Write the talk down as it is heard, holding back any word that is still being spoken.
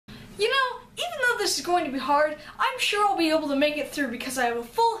You know, even though this is going to be hard, I'm sure I'll be able to make it through because I have a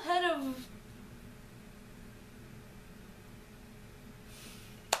full head of...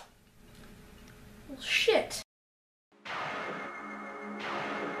 Well, shit.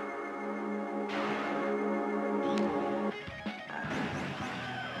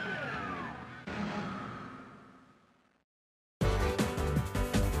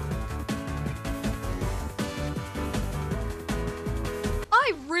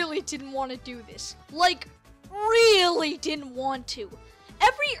 I really didn't want to do this. Like, really didn't want to.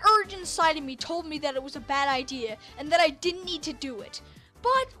 Every urge inside of me told me that it was a bad idea and that I didn't need to do it.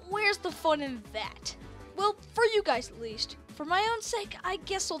 But where's the fun in that? Well, for you guys at least. For my own sake, I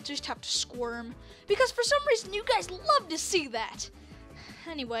guess I'll just have to squirm. Because for some reason you guys love to see that.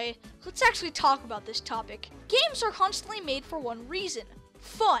 Anyway, let's actually talk about this topic. Games are constantly made for one reason: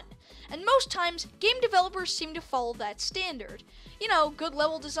 fun. And most times, game developers seem to follow that standard. You know, good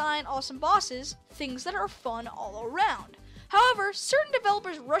level design, awesome bosses, things that are fun all around. However, certain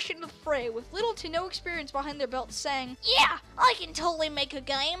developers rush into the fray with little to no experience behind their belt saying, "Yeah, I can totally make a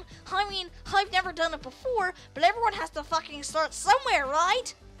game. I mean, I've never done it before, but everyone has to fucking start somewhere,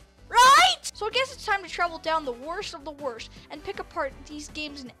 right? Right?" So I guess it's time to travel down the worst of the worst and pick apart these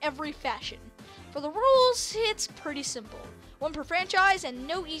games in every fashion. For the rules, it's pretty simple. One per franchise and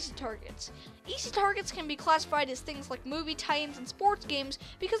no easy targets. Easy targets can be classified as things like movie tie-ins and sports games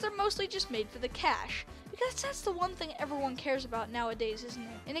because they're mostly just made for the cash. Because that's the one thing everyone cares about nowadays, isn't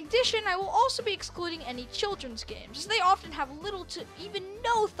it? In addition, I will also be excluding any children's games, as they often have little to even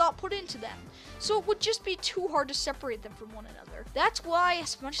no thought put into them, so it would just be too hard to separate them from one another. That's why,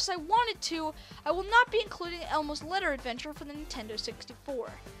 as much as I wanted to, I will not be including Elmo's Letter Adventure for the Nintendo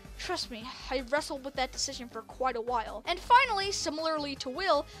 64. Trust me, I wrestled with that decision for quite a while. And finally, similarly to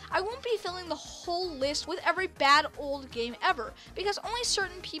Will, I won't be filling the whole list with every bad old game ever, because only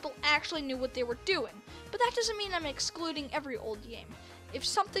certain people actually knew what they were doing. But that doesn't mean I'm excluding every old game. If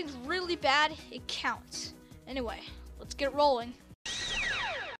something's really bad, it counts. Anyway, let's get rolling.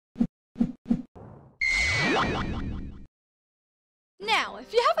 Now,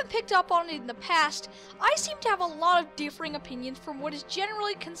 if you haven't picked up on it in the past, I seem to have a lot of differing opinions from what is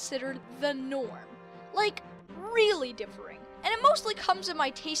generally considered the norm. Like, really differing. And it mostly comes in my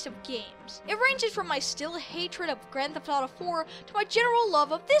taste of games. It ranges from my still hatred of Grand Theft Auto 4 to my general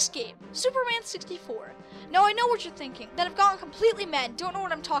love of this game, Superman 64. Now I know what you're thinking, that I've gotten completely mad and don't know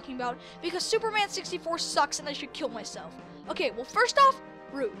what I'm talking about because Superman 64 sucks and I should kill myself. Okay, well first off,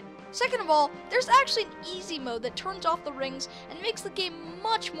 rude. Second of all, there's actually an easy mode that turns off the rings and makes the game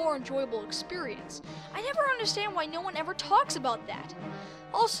much more enjoyable experience. I never understand why no one ever talks about that.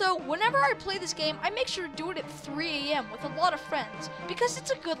 Also, whenever I play this game, I make sure to do it at 3 AM with a lot of friends, because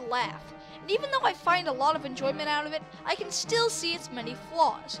it's a good laugh. And even though I find a lot of enjoyment out of it, I can still see its many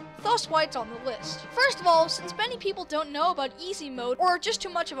flaws. Thus why it's on the list. First of all, since many people don't know about easy mode, or are just too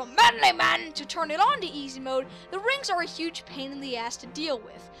much of a manly man to turn it on to easy mode, the rings are a huge pain in the ass to deal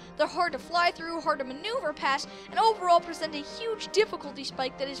with. They're hard to fly through, hard to maneuver past, and overall present a huge difficulty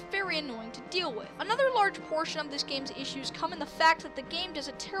spike that is very annoying to deal with. Another large portion of this game's issues come in the fact that the game does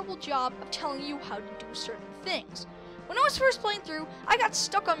a terrible job of telling you how to do certain things. When I was first playing through, I got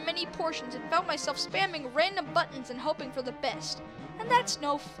stuck on many portions and found myself spamming random buttons and hoping for the best. And that's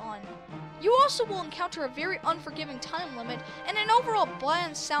no fun. You also will encounter a very unforgiving time limit and an overall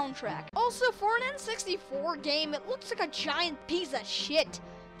bland soundtrack. Also, for an N64 game, it looks like a giant piece of shit.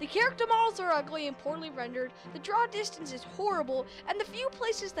 The character models are ugly and poorly rendered, the draw distance is horrible, and the few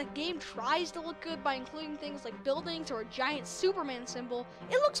places the game tries to look good by including things like buildings or a giant Superman symbol,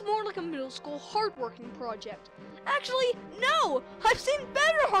 it looks more like a middle school hardworking project. Actually, no! I've seen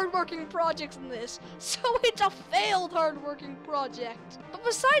better hardworking projects than this, so it's a failed hardworking project. But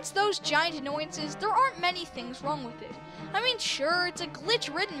besides those giant annoyances, there aren't many things wrong with it. I mean, sure, it's a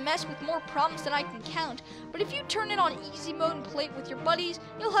glitch-ridden mess with more problems than I can count, but if you turn it on easy mode and play it with your buddies,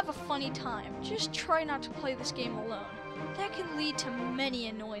 you'll have a funny time. Just try not to play this game alone. That can lead to many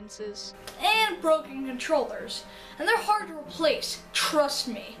annoyances. And broken controllers. And they're hard to replace, trust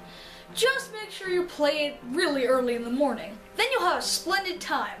me. Just make sure you play it really early in the morning. Then you'll have a splendid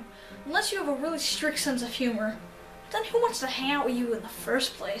time. Unless you have a really strict sense of humor. Then who wants to hang out with you in the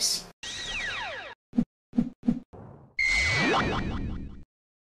first place?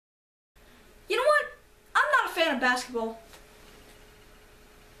 You know what? I'm not a fan of basketball.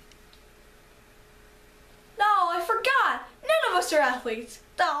 No, I forgot. None of us are athletes.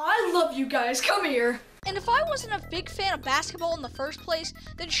 Oh, I love you guys. Come here. And if I wasn't a big fan of basketball in the first place,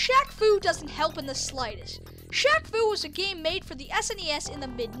 then Shaq Fu doesn't help in the slightest. Shaq Fu was a game made for the SNES in the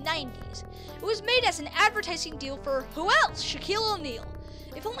mid-90s. It was made as an advertising deal for, who else? Shaquille O'Neal.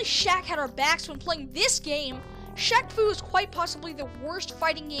 if only Shaq had our backs when playing this game. Shaq Fu is quite possibly the worst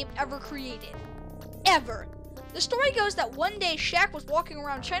fighting game ever created. Ever. The story goes that one day Shaq was walking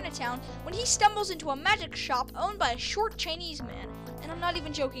around Chinatown when he stumbles into a magic shop owned by a short Chinese man. And I'm not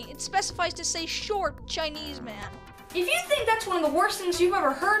even joking, it specifies to say short Chinese man. If you think that's one of the worst things you've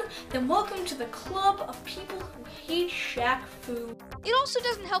ever heard, then welcome to the club of people who hate Shaq Fu. It also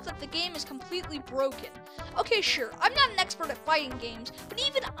doesn't help that the game is completely broken. Okay, sure, I'm not an expert at fighting games, but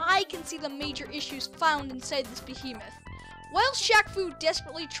even I can see the major issues found inside this behemoth. While Shaq Fu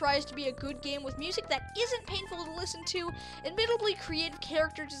desperately tries to be a good game with music that isn't painful to listen to, admittedly creative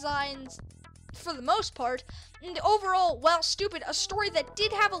character designs for the most part, and overall, while stupid, a story that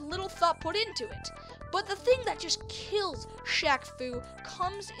did have a little thought put into it. But the thing that just kills Shaq Fu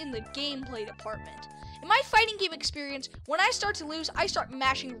comes in the gameplay department. In my fighting game experience, when I start to lose, I start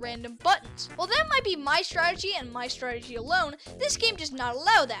mashing random buttons. While that might be my strategy and my strategy alone, this game does not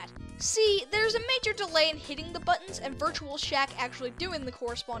allow that. See, there's a major delay in hitting the buttons and Virtual Shaq actually doing the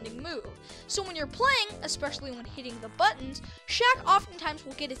corresponding move. So when you're playing, especially when hitting the buttons, Shaq oftentimes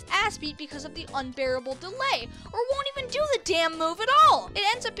will get his ass beat because of the unbearable delay, or won't even do the damn move at all. It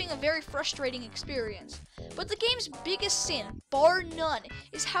ends up being a very frustrating experience. But the game's biggest sin, bar none,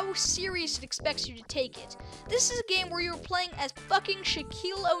 is how serious it expects you to take it. This is a game where you're playing as fucking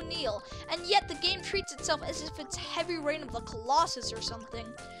Shaquille O'Neal, and yet the game treats itself as if it's Heavy Rain of the Colossus or something.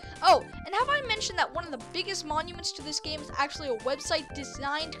 Oh, and have I mentioned that one of the biggest monuments to this game is actually a website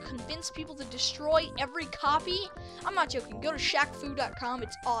designed to convince people to destroy every copy? I'm not joking, go to shaqfu.com,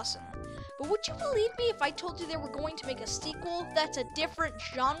 it's awesome. But would you believe me if I told you they were going to make a sequel that's a different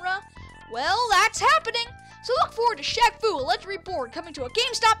genre? Well, that's happening! So look forward to Shaq Fu, a legendary board coming to a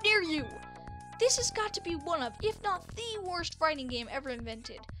GameStop near you! This has got to be one of, if not the worst fighting game ever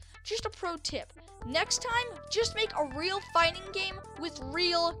invented. Just a pro tip. Next time, just make a real fighting game with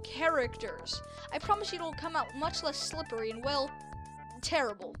real characters. I promise you it'll come out much less slippery and, well,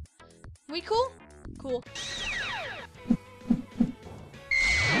 terrible. We cool? Cool.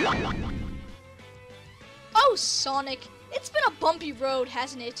 Oh, Sonic, it's been a bumpy road,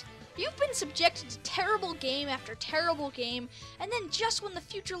 hasn't it? You've been subjected to terrible game after terrible game, and then just when the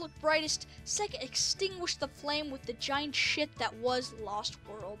future looked brightest, Sega extinguished the flame with the giant shit that was Lost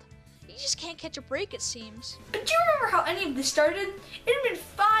World. You just can't catch a break, it seems. But do you remember how any of this started? It had been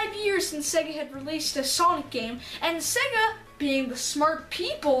 5 years since Sega had released a Sonic game, and Sega, being the smart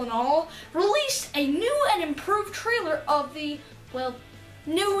people and all, released a new and improved trailer of the, well,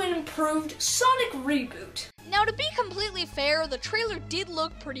 new and improved Sonic reboot. Now, to be completely fair, the trailer did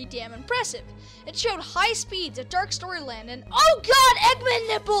look pretty damn impressive. It showed high speeds, a dark storyline, and oh god, Eggman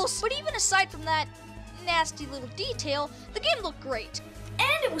nipples! But even aside from that nasty little detail, the game looked great.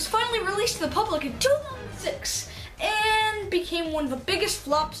 And it was finally released to the public in 2006, and became one of the biggest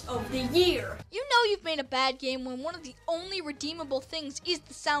flops of the year. You know you've made a bad game when one of the only redeemable things is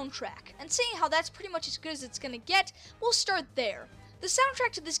the soundtrack. And seeing how that's pretty much as good as it's gonna get, we'll start there. The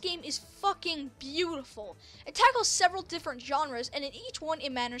soundtrack to this game is fucking beautiful. It tackles several different genres, and in each one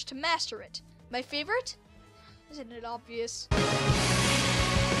it manages to master it. My favorite? Isn't it obvious?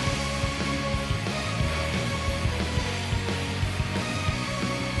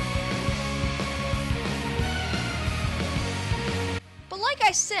 But like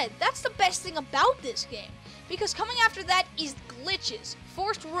I said, that's the best thing about this game, because coming after that is glitches,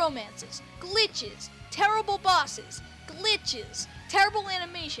 forced romances, glitches, terrible bosses, glitches, terrible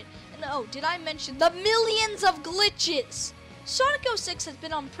animation, and oh, did I mention the millions of glitches? Sonic 06 has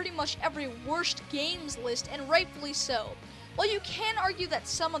been on pretty much every worst games list, and rightfully so. While you can argue that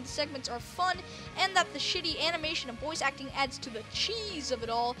some of the segments are fun, and that the shitty animation and voice acting adds to the cheese of it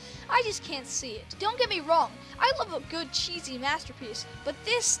all, I just can't see it. Don't get me wrong, I love a good cheesy masterpiece, but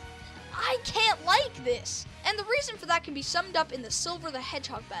this, I can't like this. And the reason for that can be summed up in the Silver the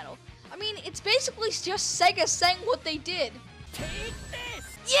Hedgehog battle. I mean, it's basically just Sega saying what they did. Take this!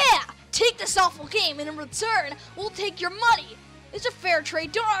 Yeah! Take this awful game, and in return, we'll take your money! It's a fair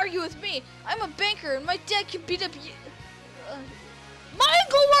trade, don't argue with me. I'm a banker, and my dad can beat up you. My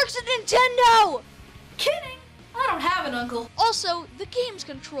uncle works at Nintendo! Kidding! I don't have an uncle. Also, the game's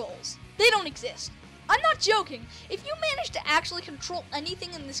controls. They don't exist. I'm not joking. If you manage to actually control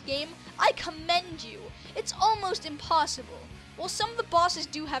anything in this game, I commend you. It's almost impossible. While some of the bosses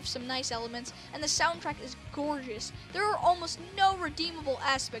do have some nice elements, and the soundtrack is gorgeous, there are almost no redeemable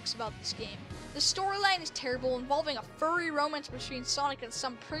aspects about this game. The storyline is terrible, involving a furry romance between Sonic and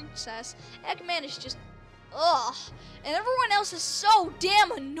some princess. Eggman is just Ugh, and everyone else is so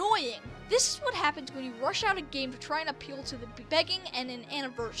damn annoying. This is what happens when you rush out a game to try and appeal to the begging and an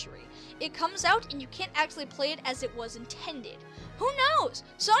anniversary. It comes out and you can't actually play it as it was intended. Who knows?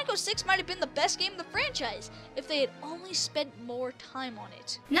 Sonic 06 might have been the best game in the franchise if they had only spent more time on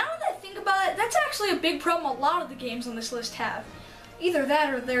it. Now that I think about it, that's actually a big problem a lot of the games on this list have. Either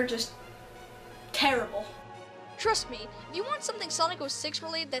that or they're just terrible. Trust me, if you want something Sonic 06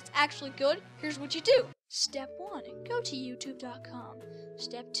 related that's actually good, here's what you do. Step 1, go to youtube.com.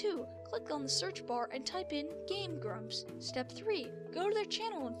 Step 2, click on the search bar and type in Game Grumps. Step 3, go to their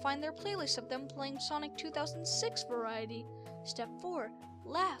channel and find their playlist of them playing Sonic 2006 variety. Step 4,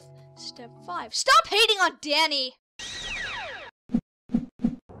 laugh. Step 5, stop hating on Danny!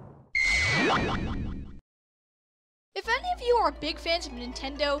 If any of you are big fans of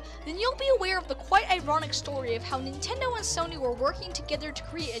Nintendo, then you'll be aware of the quite ironic story of how Nintendo and Sony were working together to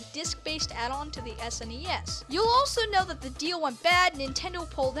create a disc-based add-on to the SNES. You'll also know that the deal went bad, Nintendo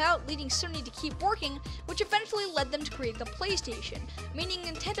pulled out, leading Sony to keep working, which eventually led them to create the PlayStation, meaning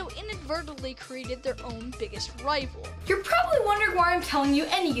Nintendo inadvertently created their own biggest rival. You're probably wondering why I'm telling you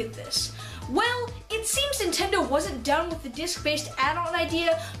any of this. Well, it seems Nintendo wasn't done with the disc-based add-on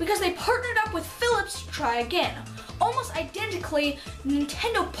idea because they partnered up with Philips to try again. Almost identically,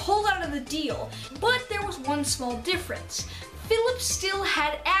 Nintendo pulled out of the deal, but there was one small difference. Philips still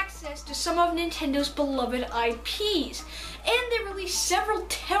had access to some of Nintendo's beloved IPs, and they released several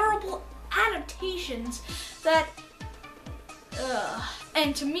terrible adaptations that,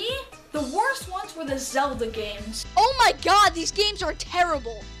 and to me, the worst ones were the Zelda games. Oh my god, these games are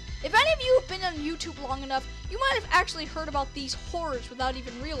terrible! If any of you have been on YouTube long enough, you might have actually heard about these horrors without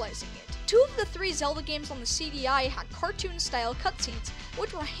even realizing it. 2 of the 3 Zelda games on the CDI had cartoon-style cutscenes,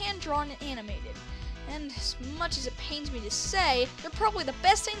 which were hand-drawn and animated. And as much as it pains me to say, they're probably the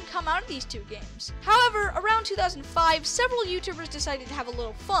best thing to come out of these 2 games. However, around 2005, several YouTubers decided to have a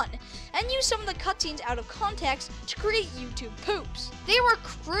little fun, and use some of the cutscenes out of context to create YouTube poops. They were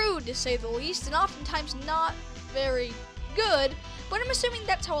crude, to say the least, and oftentimes not very good, but I'm assuming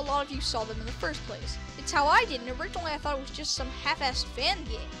that's how a lot of you saw them in the first place. It's how I did, and originally I thought it was just some half-assed fan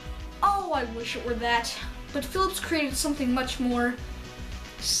game. Oh, I wish it were that. But Philips created something much more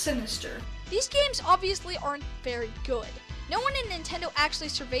sinister. These games obviously aren't very good. No one in Nintendo actually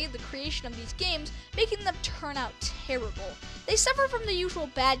surveyed the creation of these games, making them turn out terrible. They suffer from the usual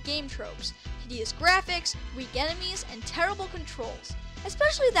bad game tropes: hideous graphics, weak enemies, and terrible controls.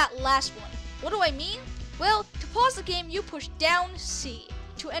 Especially that last one. What do I mean? Well, to pause the game, you push down C.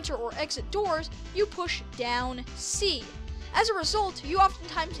 To enter or exit doors, you push down C. As a result, you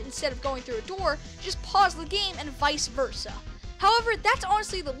oftentimes, instead of going through a door, just pause the game and vice versa. However, that's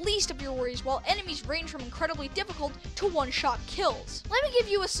honestly the least of your worries, while enemies range from incredibly difficult to one-shot kills. Let me give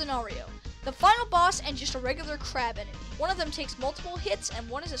you a scenario. The final boss and just a regular crab enemy. One of them takes multiple hits and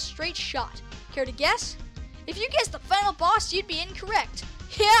one is a straight shot. Care to guess? If you guessed the final boss, you'd be incorrect.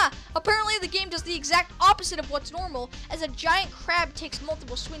 Yeah, apparently the game does the exact opposite of what's normal, as a giant crab takes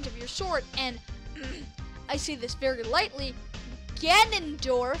multiple swings of your sword and, I say this very lightly,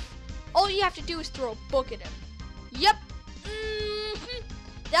 Ganondorf, all you have to do is throw a book at him. Yep,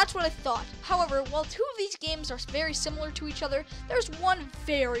 that's what I thought. However, while 2 of these games are very similar to each other, there's one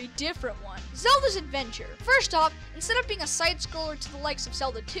very different one. Zelda's Adventure. First off, instead of being a side-scroller to the likes of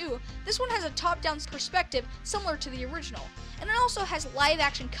Zelda 2, this one has a top-down perspective similar to the original, and it also has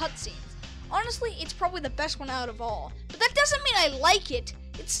live-action cutscenes. Honestly, it's probably the best one out of all, but that doesn't mean I like it.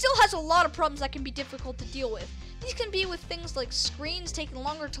 It still has a lot of problems that can be difficult to deal with. These can be with things like screens taking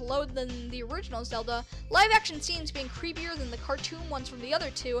longer to load than the original Zelda, live-action scenes being creepier than the cartoon ones from the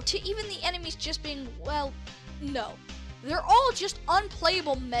other 2, to even the enemies just being, well, no. They're all just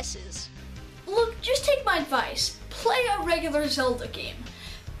unplayable messes. Look, just take my advice. Play a regular Zelda game.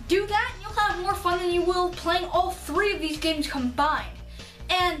 Do that and you'll have more fun than you will playing all 3 of these games combined.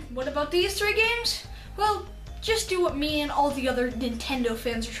 And what about these 3 games? Well, just do what me and all the other Nintendo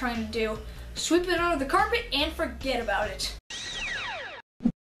fans are trying to do. Sweep it under the carpet and forget about it.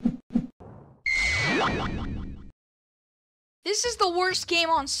 This is the worst game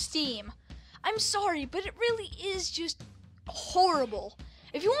on Steam. I'm sorry, but it really is just horrible.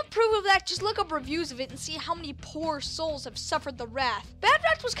 If you want proof of that, just look up reviews of it and see how many poor souls have suffered the wrath. Bad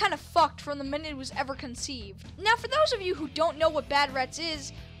Rats was kind of fucked from the minute it was ever conceived. Now, for those of you who don't know what Bad Rats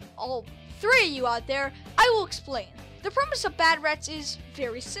is, all 3 of you out there, I will explain. The premise of Bad Rats is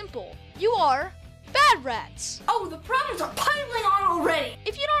very simple. You are bad rats. Oh, the problems are piling on already.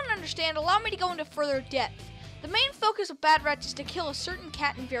 If you don't understand, allow me to go into further depth. The main focus of Bad Rats is to kill a certain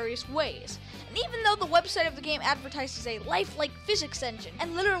cat in various ways, And even though the website of the game advertises a lifelike physics engine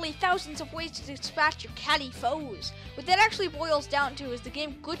and literally thousands of ways to dispatch your catty foes, what that actually boils down to is the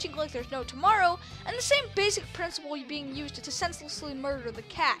game glitching like there's no tomorrow, and the same basic principle being used to senselessly murder the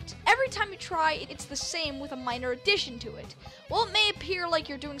cat. Every time you try, it's the same with a minor addition to it. While it may appear like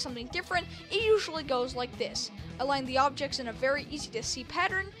you're doing something different, it usually goes like this. Align the objects in a very easy to see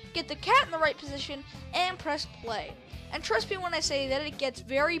pattern, get the cat in the right position, and press play. And trust me when I say that it gets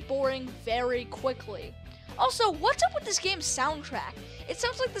very boring very quickly. Also, what's up with this game's soundtrack? It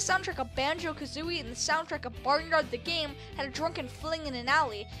sounds like the soundtrack of Banjo-Kazooie and the soundtrack of Barnyard the Game had a drunken fling in an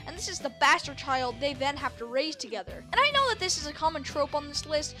alley, and this is the bastard child they then have to raise together. And I know that this is a common trope on this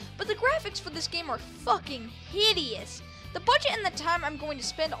list, but the graphics for this game are fucking hideous. The budget and the time I'm going to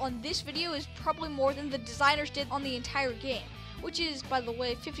spend on this video is probably more than the designers did on the entire game, which is, by the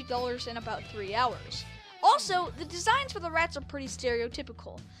way, $50 in about 3 hours. Also, the designs for the rats are pretty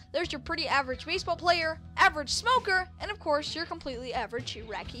stereotypical. There's your pretty average baseball player, average smoker, and of course your completely average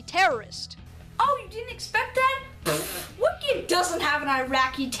Iraqi terrorist. Oh, you didn't expect that? What game doesn't have an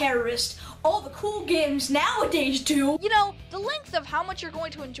Iraqi terrorist? All the cool games nowadays do. You know, the length of how much you're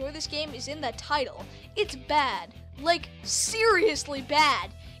going to enjoy this game is in the title. It's bad. Like, seriously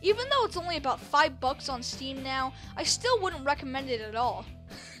bad. Even though it's only about $5 on Steam now, I still wouldn't recommend it at all.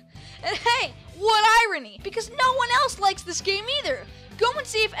 And hey, what irony, because no one else likes this game either. Go and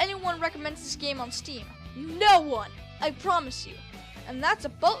see if anyone recommends this game on Steam. No one, I promise you. And that's a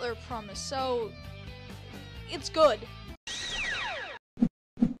Butler promise, so it's good.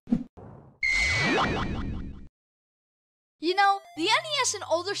 You know, the NES and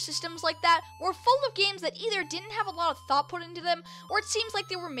older systems like that were full of games that either didn't have a lot of thought put into them, or it seems like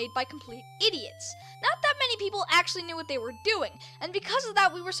they were made by complete idiots. Not that many people actually knew what they were doing, and because of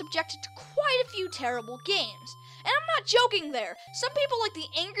that we were subjected to quite a few terrible games. And I'm not joking there. Some people like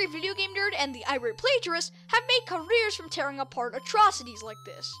the angry video game nerd and the irate plagiarist have made careers from tearing apart atrocities like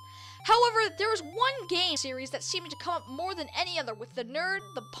this. However, there was one game series that seemed to come up more than any other with the nerd,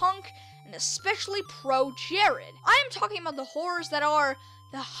 the punk, and especially Pro Jared. I am talking about the horrors that are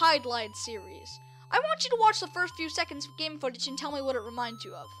the Highlight series. I want you to watch the first few seconds of game footage and tell me what it reminds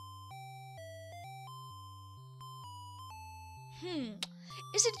you of.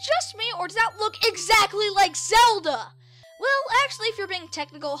 Is it just me, or does that look exactly like Zelda? Well, actually, if you're being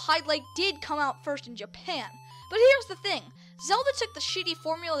technical, Highlight did come out first in Japan. But here's the thing. Zelda took the shitty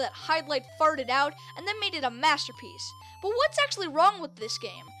formula that Highlight farted out and then made it a masterpiece. But what's actually wrong with this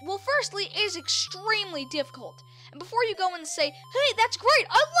game? Well, firstly, it is extremely difficult. And before you go and say, hey, that's great,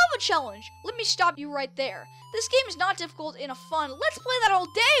 I love a challenge, let me stop you right there. This game is not difficult in a fun, let's play that all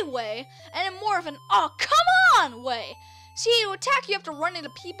day way, and in more of an, oh, come on way. See, to attack, you have to run into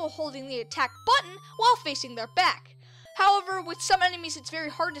people holding the attack button while facing their back. However, with some enemies, it's very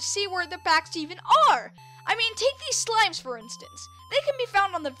hard to see where their backs even are. I mean, take these slimes, for instance. They can be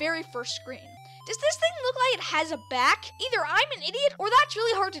found on the very first screen. Does this thing look like it has a back? Either I'm an idiot, or that's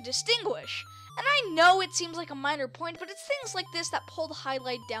really hard to distinguish. And I know it seems like a minor point, but it's things like this that pull the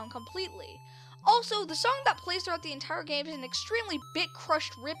Highlight down completely. Also, the song that plays throughout the entire game is an extremely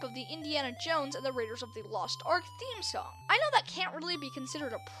bit-crushed rip of the Indiana Jones and the Raiders of the Lost Ark theme song. I know that can't really be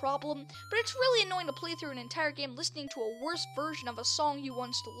considered a problem, but it's really annoying to play through an entire game listening to a worse version of a song you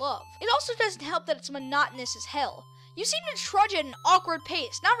once loved. It also doesn't help that it's monotonous as hell. You seem to trudge at an awkward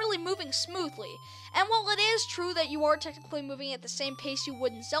pace, not really moving smoothly. And while it is true that you are technically moving at the same pace you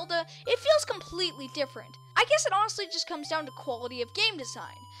would in Zelda, it feels completely different. I guess it honestly just comes down to quality of game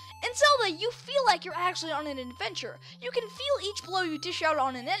design. In Zelda, you feel like you're actually on an adventure. You can feel each blow you dish out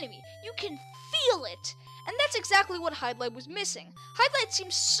on an enemy. You can feel it. And that's exactly what Highlight was missing. Highlight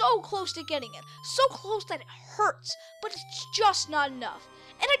seems so close to getting it, so close that it hurts, but it's just not enough.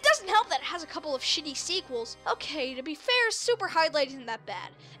 And it doesn't help that it has a couple of shitty sequels. Okay, to be fair, Super Highlight isn't that bad.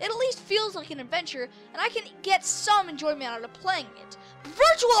 It at least feels like an adventure, and I can get some enjoyment out of playing it.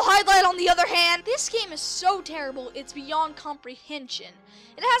 Virtual Highlight, on the other hand, this game is so terrible, it's beyond comprehension.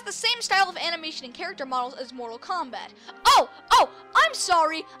 It has the same style of animation and character models as Mortal Kombat. Oh, I'm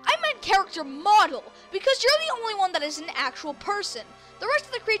sorry, I meant character model, because you're the only one that is an actual person. The rest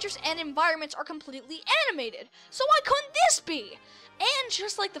of the creatures and environments are completely animated, so why couldn't this be? And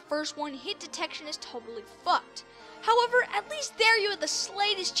just like the first one, hit detection is totally fucked. However, at least there you have the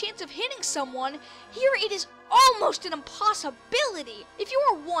slightest chance of hitting someone. Here it is almost an impossibility. If you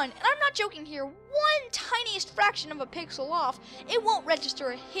are one, and I'm not joking here, one tiniest fraction of a pixel off, it won't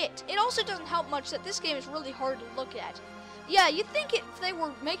register a hit. It also doesn't help much that this game is really hard to look at. Yeah, you'd think if they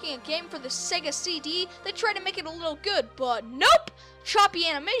were making a game for the Sega CD, they'd try to make it a little good, but nope! Choppy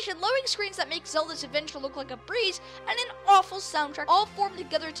animation, loading screens that make Zelda's adventure look like a breeze, and an awful soundtrack all formed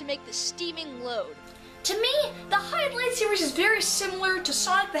together to make the steaming load. To me, the Highlight series is very similar to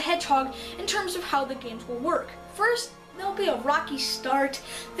Sonic the Hedgehog in terms of how the games will work. First, there'll be a rocky start,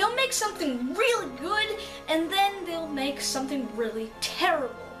 they'll make something really good, and then they'll make something really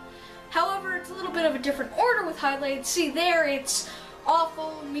terrible. However, it's a little bit of a different order with Highlight. See there, it's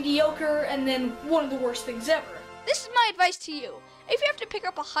awful, mediocre, and then one of the worst things ever. This is my advice to you. If you have to pick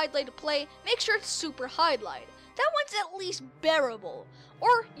up a Highlight to play, make sure it's Super Highlight. That one's at least bearable.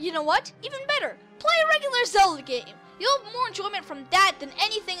 Or, you know what? Even better, play a regular Zelda game. You'll have more enjoyment from that than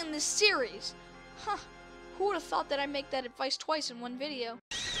anything in this series. Huh, who would have thought that I'd make that advice twice in one video?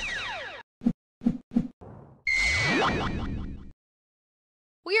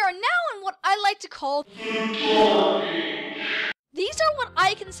 We are now in what I like to call these are what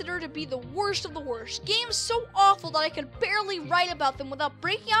I consider to be the worst of the worst. Games so awful that I could barely write about them without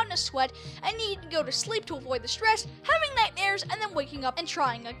breaking out in a sweat and needing to go to sleep to avoid the stress, having nightmares, and then waking up and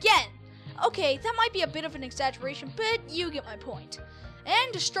trying again. Okay, that might be a bit of an exaggeration, but you get my point.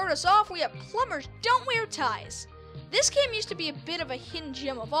 And to start us off, we have Plumbers Don't Wear Ties. This game used to be a bit of a hidden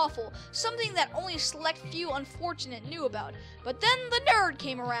gem of awful, something that only a select few unfortunate knew about. But then the nerd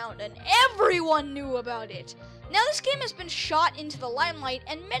came around and everyone knew about it. Now this game has been shot into the limelight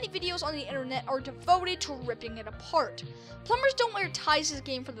and many videos on the internet are devoted to ripping it apart. Plumbers Don't Wear Ties is a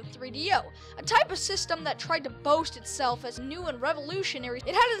game for the 3DO, a type of system that tried to boast itself as new and revolutionary.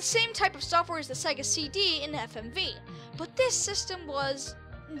 It had the same type of software as the Sega CD and FMV, but this system was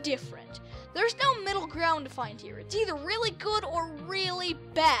different. There's no middle ground to find here. It's either really good or really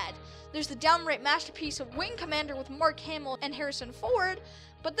bad. There's the downright masterpiece of Wing Commander with Mark Hamill and Harrison Ford,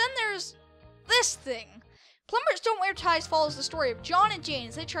 but then there's this thing. Plumbers Don't Wear Ties follows the story of John and Jane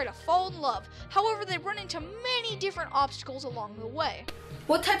as they try to fall in love. However, they run into many different obstacles along the way.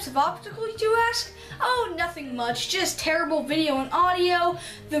 What types of obstacles do you ask? Oh, nothing much, just terrible video and audio,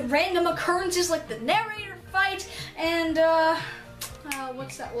 the random occurrences like the narrator fight, and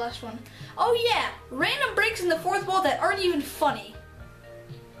what's that last one? Oh yeah, random breaks in the fourth wall that aren't even funny.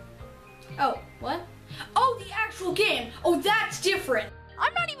 Oh, what? Oh, the actual game. Oh, that's different.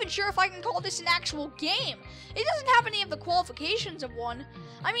 I'm not even sure if I can call this an actual game. It doesn't have any of the qualifications of one.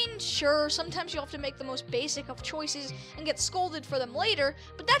 I mean, sure, sometimes you'll have to make the most basic of choices and get scolded for them later,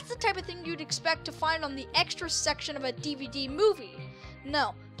 but that's the type of thing you'd expect to find on the extra section of a DVD movie.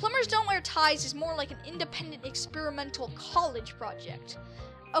 No, Plumbers Don't Wear Ties is more like an independent experimental college project.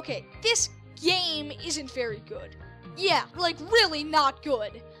 Okay, this game isn't very good. Yeah, like really not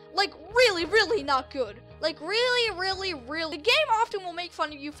good. Like really not good. Like really. The game often will make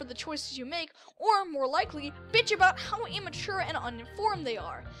fun of you for the choices you make, or more likely, bitch about how immature and uninformed they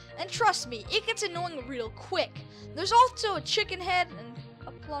are. And trust me, it gets annoying real quick. There's also a chicken head, and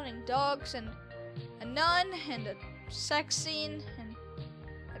applauding dogs, and a nun, and a sex scene, and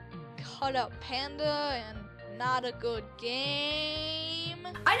a cut-out panda, and not a good game.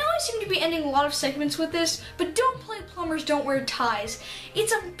 I know I seem to be ending a lot of segments with this, but don't play Plumbers Don't Wear Ties.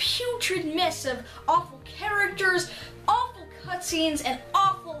 It's a putrid mess of awful characters, awful cutscenes, and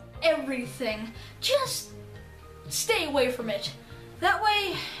awful everything. Just stay away from it. That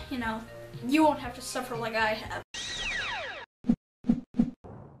way, you know, you won't have to suffer like I have.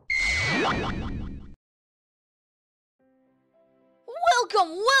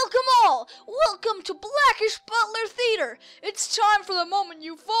 Welcome all! Welcome to Blackish Butler Theater! It's time for the moment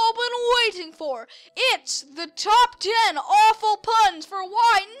you've all been waiting for. It's the top 10 awful puns for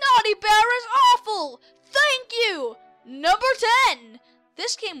why Naughty Bear is awful! Thank you! Number 10!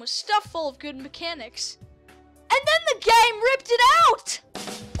 This game was stuffed full of good mechanics. And then the game ripped it out!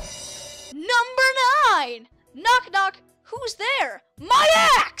 Number 9! Knock knock, who's there? My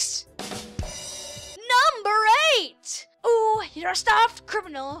axe! Number 8! Ooh, you're a stuffed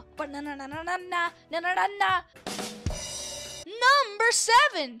criminal, but na-na-na-na-na-na. Number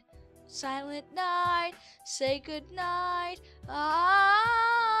 7. Silent night, say good night,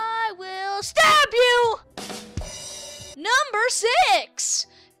 I will stab you! Number 6.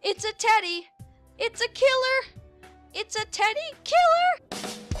 It's a teddy, it's a killer, it's a teddy killer.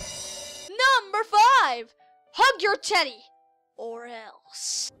 Number 5. Hug your teddy, or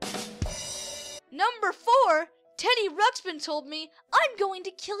else. Number 4. Teddy Ruxpin told me, I'm going to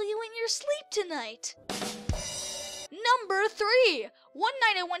kill you in your sleep tonight. Number 3. One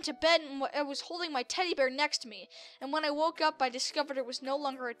night I went to bed and I was holding my teddy bear next to me. And when I woke up, I discovered it was no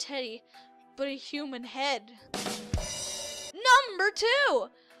longer a teddy, but a human head. Number 2.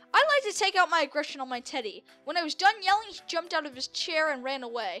 I like to take out my aggression on my teddy. When I was done yelling, he jumped out of his chair and ran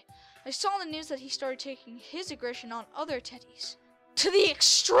away. I saw on the news that he started taking his aggression on other teddies. To the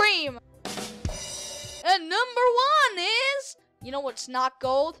extreme! And number 1 is... You know what's not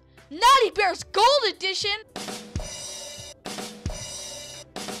gold? Naughty Bears Gold Edition!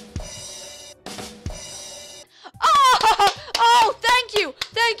 Oh! Oh, thank you!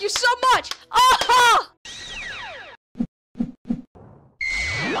 Thank you so much! Ah!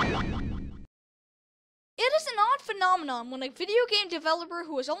 It is an odd phenomenon when a video game developer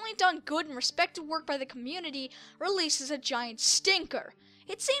who has only done good and respected work by the community releases a giant stinker.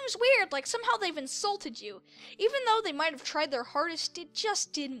 It seems weird, like somehow they've insulted you. Even though they might have tried their hardest, it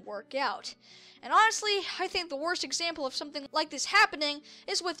just didn't work out. And honestly, I think the worst example of something like this happening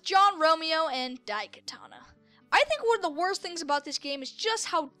is with John Romeo and Daikatana. I think one of the worst things about this game is just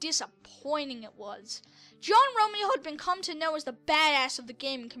how disappointing it was. John Romeo had been come to know as the badass of the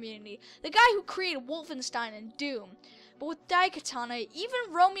gaming community, the guy who created Wolfenstein and Doom. But with Daikatana,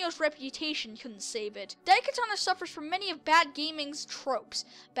 even Romeo's reputation couldn't save it. Daikatana suffers from many of bad gaming's tropes.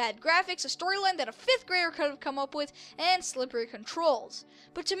 Bad graphics, a storyline that a 5th grader could have come up with, and slippery controls.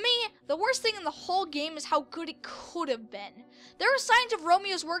 But to me, the worst thing in the whole game is how good it could have been. There are signs of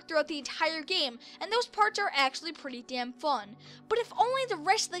Romeo's work throughout the entire game, and those parts are actually pretty damn fun. But if only the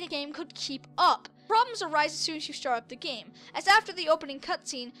rest of the game could keep up. Problems arise as soon as you start up the game, as after the opening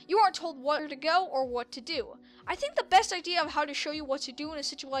cutscene, you aren't told where to go or what to do. I think the best idea of how to show you what to do in a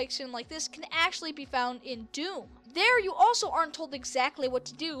situation like this can actually be found in Doom. There, you also aren't told exactly what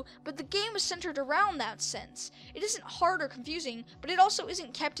to do, but the game is centered around that sense. It isn't hard or confusing, but it also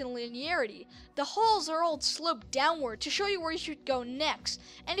isn't kept in linearity. The halls are all sloped downward to show you where you should go next,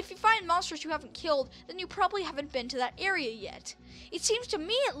 and if you find monsters you haven't killed, then you probably haven't been to that area yet. It seems to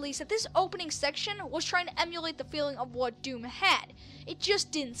me, at least, that this opening section was trying to emulate the feeling of what Doom had. It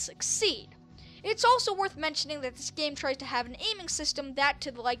just didn't succeed. It's also worth mentioning that this game tries to have an aiming system that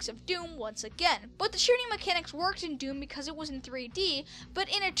to the likes of Doom once again. But the shooting mechanics worked in Doom because it was in 3D, but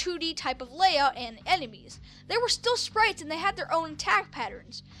in a 2D type of layout and enemies. There were still sprites and they had their own attack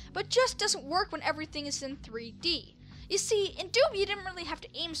patterns, but just doesn't work when everything is in 3D. You see, in Doom you didn't really have to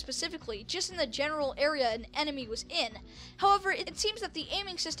aim specifically, just in the general area an enemy was in. However, it seems that the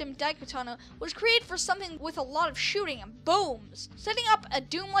aiming system in Daikatana was created for something with a lot of shooting and booms. Setting up a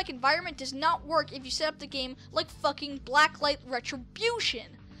Doom-like environment does not work if you set up the game like fucking Blacklight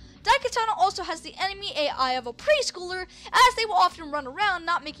Retribution. Daikatana also has the enemy AI of a preschooler, as they will often run around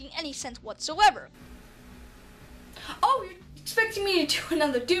not making any sense whatsoever. Oh, you're expecting me to do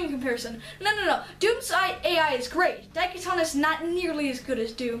another Doom comparison. No. Doom's AI is great. Daikatana is not nearly as good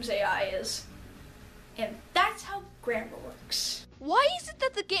as Doom's AI is. And that's how grammar works. Why is it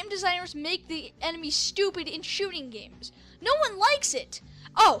that the game designers make the enemy stupid in shooting games? No one likes it.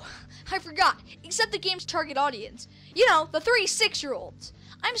 Oh, I forgot. Except the game's target audience. You know, the 3-6-year-olds.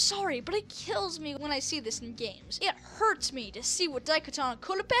 I'm sorry, but it kills me when I see this in games. It hurts me to see what Daikatana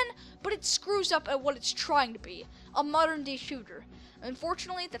could have been, but it screws up at what it's trying to be, a modern-day shooter.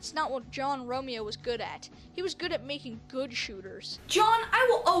 Unfortunately, that's not what John Romeo was good at. He was good at making good shooters. John, I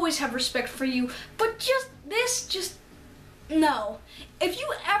will always have respect for you, but no. If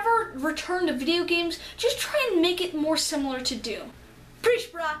you ever return to video games, just try and make it more similar to Doom.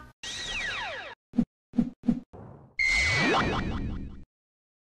 Preach, brah!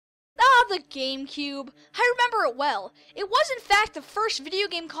 Ah, the GameCube. I remember it well. It was in fact the first video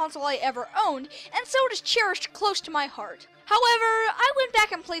game console I ever owned, and so it is cherished close to my heart. However, I went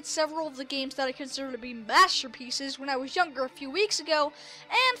back and played several of the games that I consider to be masterpieces when I was younger a few weeks ago,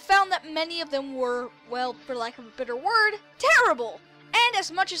 and found that many of them were, well, for lack of a better word, terrible. And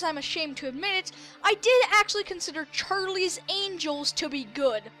as much as I'm ashamed to admit it, I did actually consider Charlie's Angels to be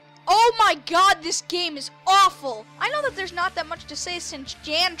good. Oh my god, this game is awful! I know that there's not that much to say since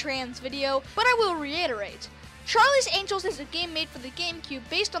Jantran's video, but I will reiterate. Charlie's Angels is a game made for the GameCube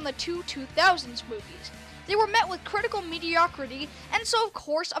based on the two 2000s movies. They were met with critical mediocrity, and so of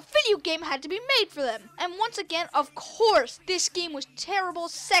course a video game had to be made for them. And once again, of course, this game was terrible,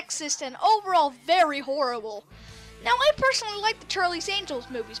 sexist, and overall very horrible. Now, I personally like the Charlie's Angels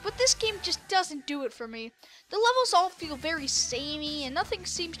movies, but this game just doesn't do it for me. The levels all feel very samey, and nothing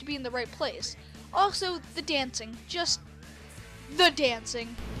seems to be in the right place. Also, the dancing. Just the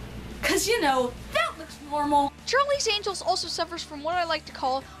dancing. 'Cause you know, that looks normal. Charlie's Angels also suffers from what I like to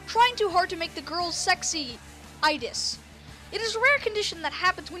call trying too hard to make the girls sexy-itis. It is a rare condition that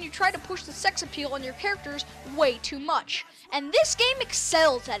happens when you try to push the sex appeal on your characters way too much, and this game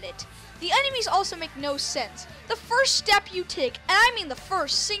excels at it. The enemies also make no sense. The first step you take, and I mean the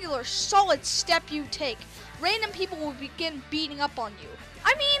first singular solid step you take, random people will begin beating up on you.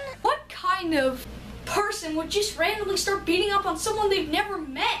 I mean, what kind of person would just randomly start beating up on someone they've never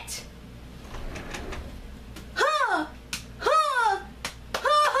met? Huh? Huh? Ha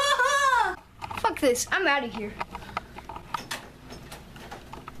ha ha! Fuck this, I'm out of here.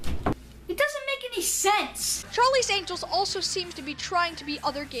 It doesn't make any sense. Charlie's Angels also seems to be trying to be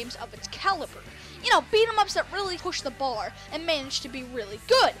other games of its caliber. You know, beat 'em ups that really push the bar and manage to be really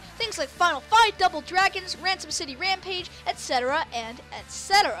good. Things like Final Fight, Double Dragons, Ransom City Rampage, etc. and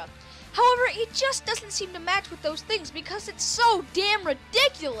etc. However, it just doesn't seem to match with those things because it's so damn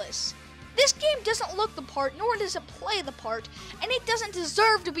ridiculous. This game doesn't look the part, nor does it play the part, and it doesn't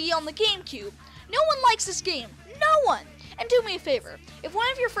deserve to be on the GameCube. No one likes this game. No one! And do me a favor, if one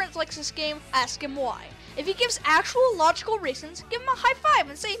of your friends likes this game, ask him why. If he gives actual logical reasons, give him a high five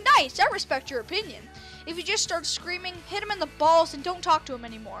and say, nice, I respect your opinion. If he just starts screaming, hit him in the balls and don't talk to him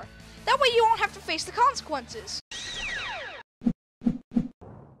anymore. That way you won't have to face the consequences.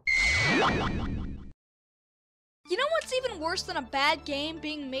 You know what's even worse than a bad game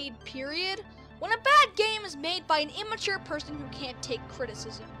being made, period? When a bad game is made by an immature person who can't take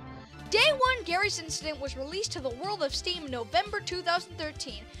criticism. Day 1, Gary's Incident was released to the world of Steam in November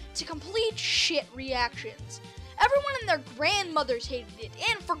 2013 to complete shit reactions. Everyone and their grandmothers hated it,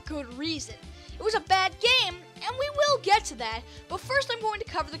 and for good reason. It was a bad game, and we will get to that, but first I'm going to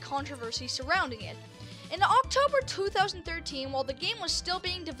cover the controversy surrounding it. In October 2013, while the game was still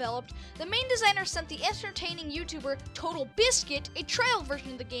being developed, the main designer sent the entertaining YouTuber Total Biscuit a trial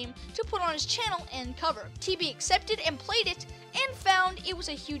version of the game to put on his channel and cover. TB accepted and played it, and found it was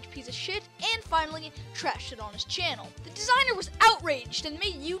a huge piece of shit, and finally trashed it on his channel. The designer was outraged and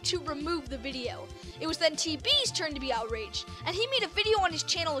made YouTube remove the video. It was then TB's turn to be outraged, and he made a video on his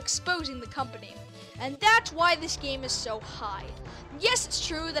channel exposing the company. And that's why this game is so high. Yes, it's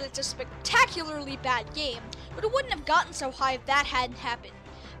true that it's a spectacularly bad game, but it wouldn't have gotten so high if that hadn't happened.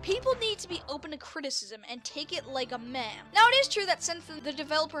 People need to be open to criticism and take it like a man. Now, it is true that since the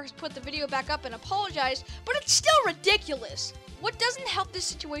developer has put the video back up and apologized, but it's still ridiculous. What doesn't help this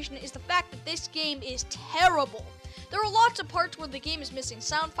situation is the fact that this game is terrible. There are lots of parts where the game is missing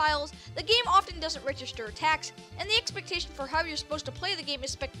sound files, the game often doesn't register attacks, and the expectation for how you're supposed to play the game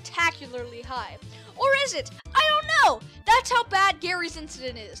is spectacularly high. Or is it? I don't know! That's how bad Gary's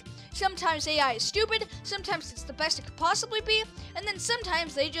Incident is. Sometimes AI is stupid, sometimes it's the best it could possibly be, and then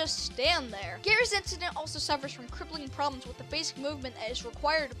sometimes they just stand there. Gary's Incident also suffers from crippling problems with the basic movement that is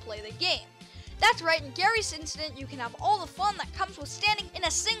required to play the game. That's right, in Gary's Incident, you can have all the fun that comes with standing in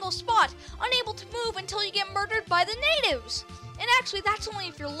a single spot, unable to move until you get murdered by the natives. And actually, that's only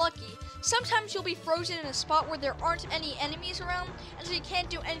if you're lucky. Sometimes you'll be frozen in a spot where there aren't any enemies around, and so you can't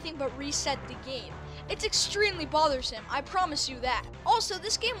do anything but reset the game. It's extremely bothersome, I promise you that. Also,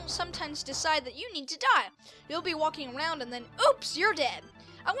 this game will sometimes decide that you need to die. You'll be walking around and then, oops, you're dead.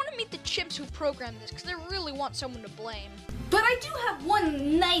 I want to meet the chimps who programmed this, because they really want someone to blame. But I do have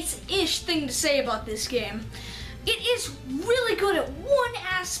one nice-ish thing to say about this game. It is really good at one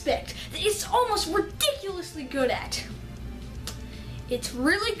aspect that it's almost ridiculously good at. It's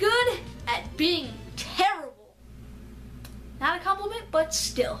really good at being terrible. Not a compliment, but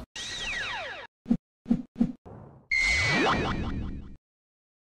still.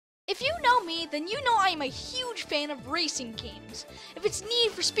 If you know me, then you know I am a huge fan of racing games. If it's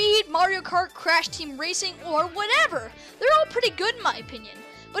Need for Speed, Mario Kart, Crash Team Racing, or whatever, they're all pretty good in my opinion.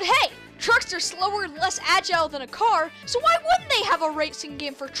 But hey, trucks are slower and less agile than a car, so why wouldn't they have a racing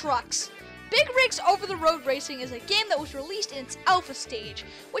game for trucks? Big Rig's Over-the-Road Racing is a game that was released in its alpha stage,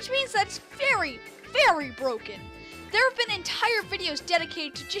 which means that it's very, very broken. There have been entire videos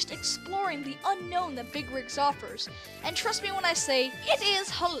dedicated to just exploring the unknown that Big Rigs offers, and trust me when I say, it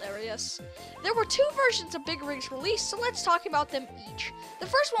is hilarious. There were 2 versions of Big Rigs released, so let's talk about them each. The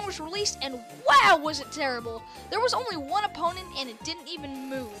first one was released, and wow was it terrible! There was only one opponent, and it didn't even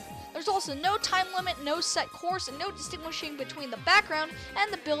move. There's also no time limit, no set course, and no distinguishing between the background and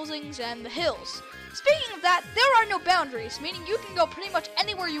the buildings and the hills. Speaking of that, there are no boundaries, meaning you can go pretty much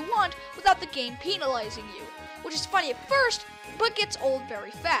anywhere you want without the game penalizing you. Which is funny at first, but gets old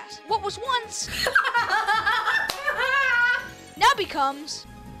very fast. What was once now becomes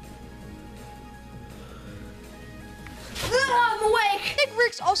I'm awake! Big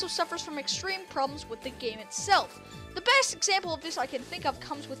Rigs also suffers from extreme problems with the game itself. The best example of this I can think of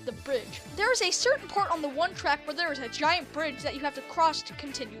comes with the bridge. There is a certain part on the one track where there is a giant bridge that you have to cross to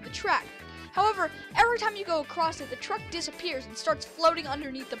continue the track. However, every time you go across it, the truck disappears and starts floating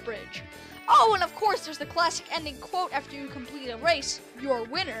underneath the bridge. Oh, and of course there's the classic ending quote after you complete a race, you're a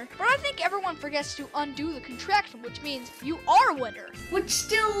winner. But I think everyone forgets to undo the contraction, which means you are a winner. Which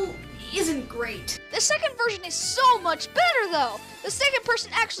still isn't great. The second version is so much better though! The second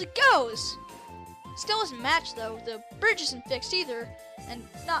person actually goes! Still isn't matched though, the bridge isn't fixed either, and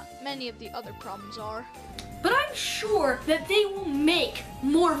not many of the other problems are. But I'm sure that they will make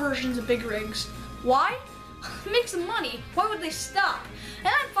more versions of Big Rigs. Why? Make some money. Why would they stop? And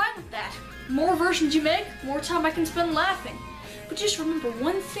I'm fine with that. More versions you make, more time I can spend laughing. But just remember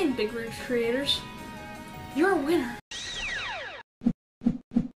one thing, Big Rigs creators. You're a winner.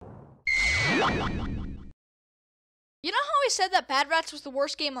 You know how I said that Bad Rats was the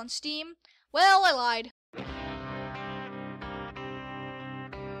worst game on Steam? Well, I lied.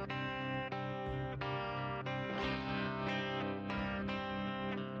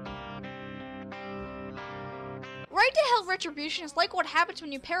 Right to Hell Retribution is like what happens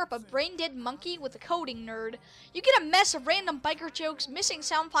when you pair up a brain-dead monkey with a coding nerd. You get a mess of random biker jokes, missing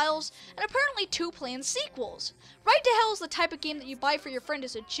sound files, and apparently 2 planned sequels. Right to Hell is the type of game that you buy for your friend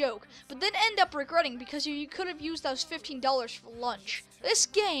as a joke, but then end up regretting because you could have used those $15 for lunch. This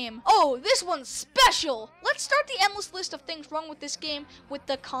game, oh, this one's special! Let's start the endless list of things wrong with this game with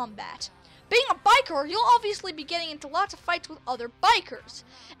the combat. Being a biker, you'll obviously be getting into lots of fights with other bikers.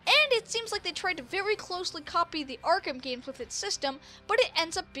 And it seems like they tried to very closely copy the Arkham games with its system, but it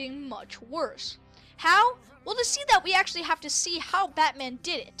ends up being much worse. How? Well, to see that, we actually have to see how Batman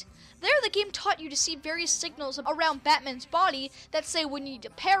did it. There, the game taught you to see various signals around Batman's body that say when you need to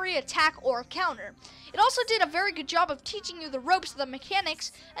parry, attack, or counter. It also did a very good job of teaching you the ropes of the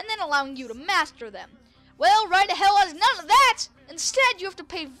mechanics and then allowing you to master them. Well, Right to Hell has none of that! Instead, you have to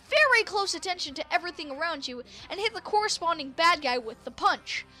pay very close attention to everything around you and hit the corresponding bad guy with the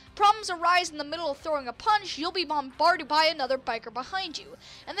punch. Problems arise in the middle of throwing a punch, you'll be bombarded by another biker behind you.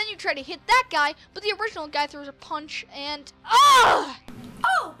 And then you try to hit that guy, but the original guy throws a punch and... Ah!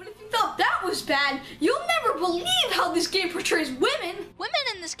 Oh, but if you thought that was bad, you'll never believe how this game portrays women! Women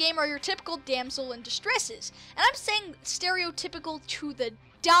in this game are your typical damsel in distresses, and I'm saying stereotypical to the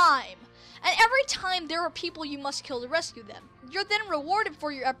dime. And every time there are people you must kill to rescue them. You're then rewarded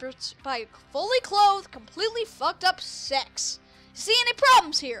for your efforts by fully clothed, completely fucked up sex. See any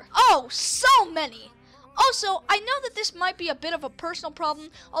problems here? Oh, so many! Also, I know that this might be a bit of a personal problem,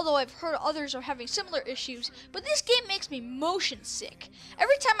 although I've heard others are having similar issues, but this game makes me motion sick.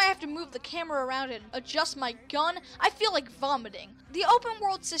 Every time I have to move the camera around and adjust my gun, I feel like vomiting. The open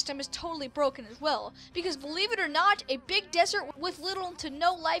world system is totally broken as well, because believe it or not, a big desert with little to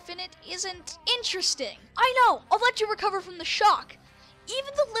no life in it isn't interesting. I know, I'll let you recover from the shock.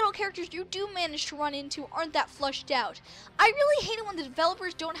 Even the little characters you do manage to run into aren't that fleshed out. I really hate it when the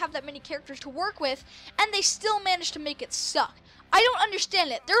developers don't have that many characters to work with, and they still manage to make it suck. I don't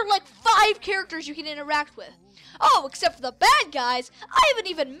understand it. There are like 5 characters you can interact with. Oh, except for the bad guys, I haven't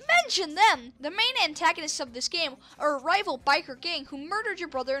even mentioned them! The main antagonists of this game are a rival biker gang who murdered your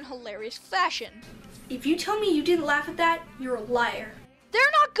brother in hilarious fashion. If you tell me you didn't laugh at that, you're a liar. They're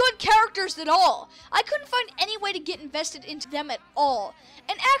not good characters at all. I couldn't find any way to get invested into them at all.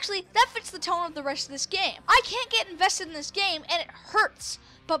 And actually, that fits the tone of the rest of this game. I can't get invested in this game, and it hurts.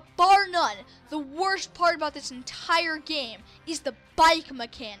 But bar none, the worst part about this entire game is the bike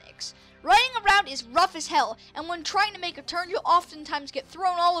mechanics. Riding around is rough as hell, and when trying to make a turn, you'll oftentimes get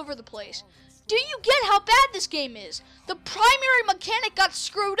thrown all over the place. Do you get how bad this game is? The primary mechanic got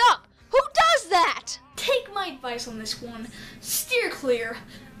screwed up. Who does that? Take my advice on this one. Steer clear.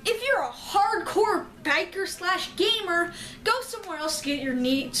 If you're a hardcore biker/gamer, go somewhere else to get your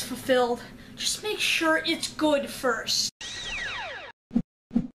needs fulfilled. Just make sure it's good first.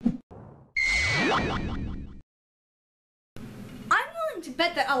 I'm willing to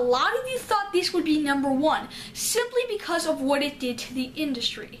bet that a lot of you thought this would be #1 simply because of what it did to the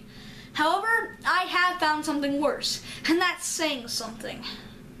industry. However, I have found something worse, and that's saying something.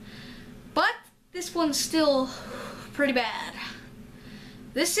 But this one's still pretty bad.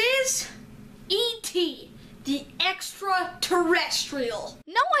 This is E.T., the extraterrestrial.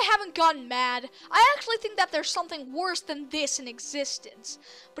 No, I haven't gotten mad. I actually think that there's something worse than this in existence.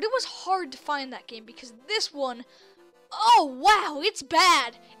 But it was hard to find that game because this one, oh wow, it's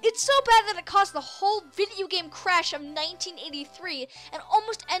bad. It's so bad that it caused the whole video game crash of 1983 and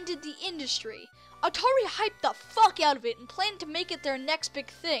almost ended the industry. Atari hyped the fuck out of it and planned to make it their next big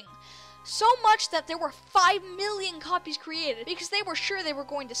thing. So much that there were 5 million copies created because they were sure they were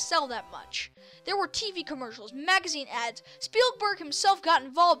going to sell that much. There were TV commercials, magazine ads. Spielberg himself got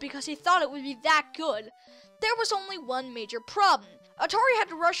involved because he thought it would be that good. There was only one major problem. Atari had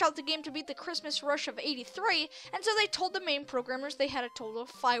to rush out the game to beat the Christmas rush of '83, and so they told the main programmers they had a total of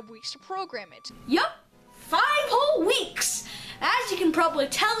 5 weeks to program it. Yup, 5 whole weeks! As you can probably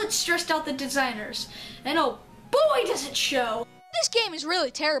tell, it stressed out the designers. And oh boy does it show! This game is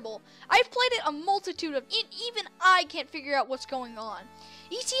really terrible. I've played it a multitude of, even I can't figure out what's going on.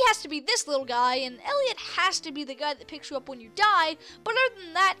 E.T. has to be this little guy, and Elliot has to be the guy that picks you up when you die, but other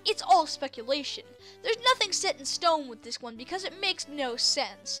than that, it's all speculation. There's nothing set in stone with this one because it makes no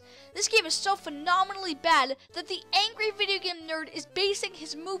sense. This game is so phenomenally bad that the angry video game nerd is basing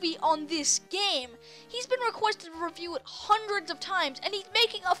his movie on this game. He's been requested to review it hundreds of times, and he's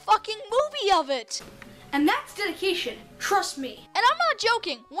making a fucking movie of it! And that's dedication, trust me. And I'm not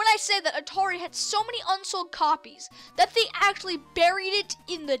joking when I say that Atari had so many unsold copies that they actually buried it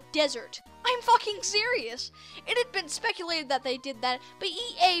in the desert. I'm fucking serious. It had been speculated that they did that, but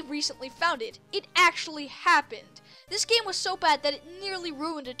EA recently found it. It actually happened. This game was so bad that it nearly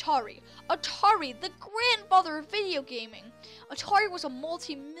ruined Atari. Atari, the grandfather of video gaming. Atari was a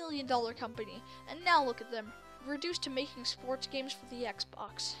multi-million-dollar company, and now look at them, reduced to making sports games for the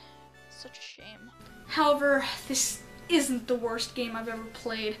Xbox. Such a shame. However, this isn't the worst game I've ever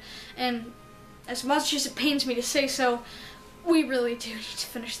played, and as much as it pains me to say so, we really do need to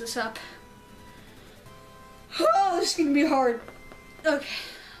finish this up. Oh, this is gonna be hard. Okay,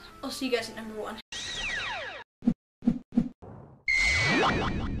 I'll see you guys at number 1.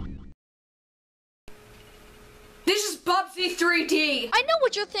 This is Bubsy 3D! I know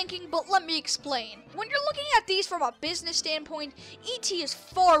what you're thinking, but let me explain. When you're looking at these from a business standpoint, E.T. is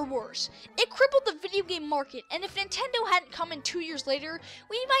far worse. It crippled the video game market, and if Nintendo hadn't come in 2 years later,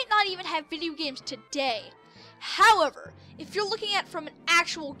 we might not even have video games today. However, if you're looking at it from an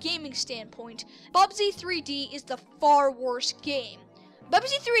actual gaming standpoint, Bubsy 3D is the far worse game.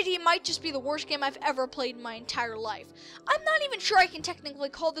 Bubsy 3D might just be the worst game I've ever played in my entire life. I'm not even sure I can technically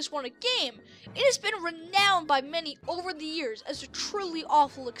call this one a game. It has been renowned by many over the years as a truly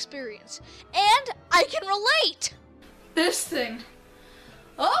awful experience. And I can relate! This thing.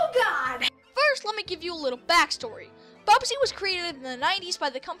 Oh god! First, let me give you a little backstory. Bubsy was created in the 90s by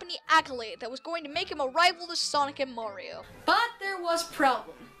the company Accolade that was going to make him a rival to Sonic and Mario. But there was a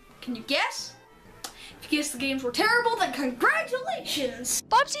problem. Can you guess? If you guess the games were terrible, then congratulations!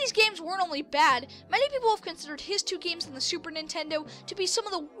 Bubsy's games weren't only bad, many people have considered his 2 games on the Super Nintendo to be some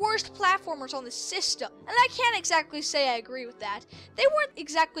of the worst platformers on the system. And I can't exactly say I agree with that. They weren't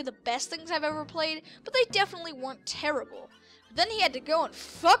exactly the best things I've ever played, but they definitely weren't terrible. Then he had to go and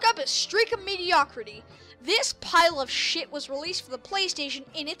fuck up his streak of mediocrity. This pile of shit was released for the PlayStation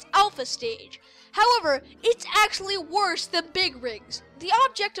in its alpha stage. However, it's actually worse than Big Rigs. The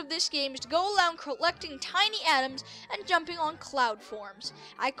object of this game is to go around collecting tiny atoms and jumping on cloud forms.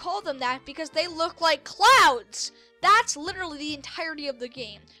 I call them that because they look like clouds! That's literally the entirety of the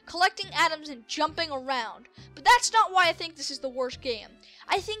game, collecting atoms and jumping around. But that's not why I think this is the worst game.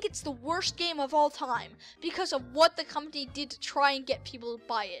 I think it's the worst game of all time because of what the company did to try and get people to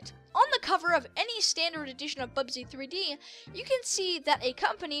buy it. On the cover of any standard edition of Bubsy 3D, you can see that a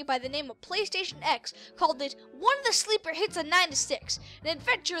company by the name of PlayStation X called it one of the sleeper hits of 96, an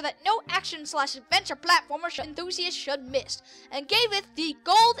adventure that no action/adventure platformer enthusiast should miss, and gave it the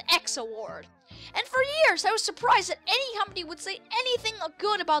Gold X Award. And for years, I was surprised that any company would say anything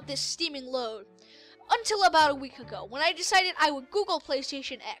good about this steaming load. Until about a week ago, when I decided I would Google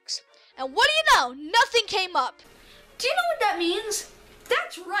PlayStation X. And what do you know? Nothing came up. Do you know what that means?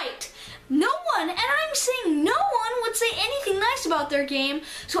 That's right. No one, and I'm saying no one, would say anything nice about their game,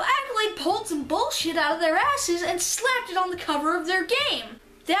 so Accolade pulled some bullshit out of their asses and slapped it on the cover of their game.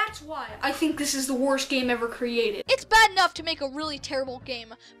 That's why I think this is the worst game ever created. It's bad enough to make a really terrible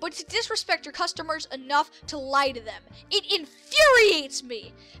game, but to disrespect your customers enough to lie to them. It infuriates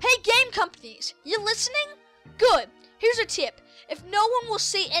me. Hey game companies, you listening? Good. Here's a tip. If no one will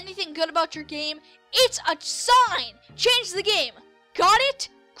say anything good about your game, it's a sign. Change the game. Got it?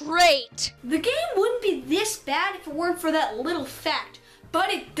 Great. The game wouldn't be this bad if it weren't for that little fact,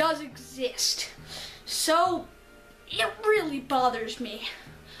 but it does exist. So, it really bothers me.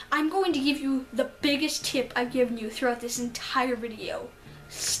 I'm going to give you the biggest tip I've given you throughout this entire video.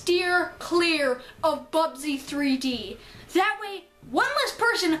 Steer clear of Bubsy 3D. That way, one less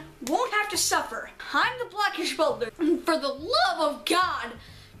person won't have to suffer. I'm the Blackish Butler, and for the love of God,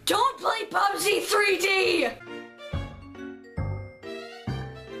 don't play Bubsy 3D!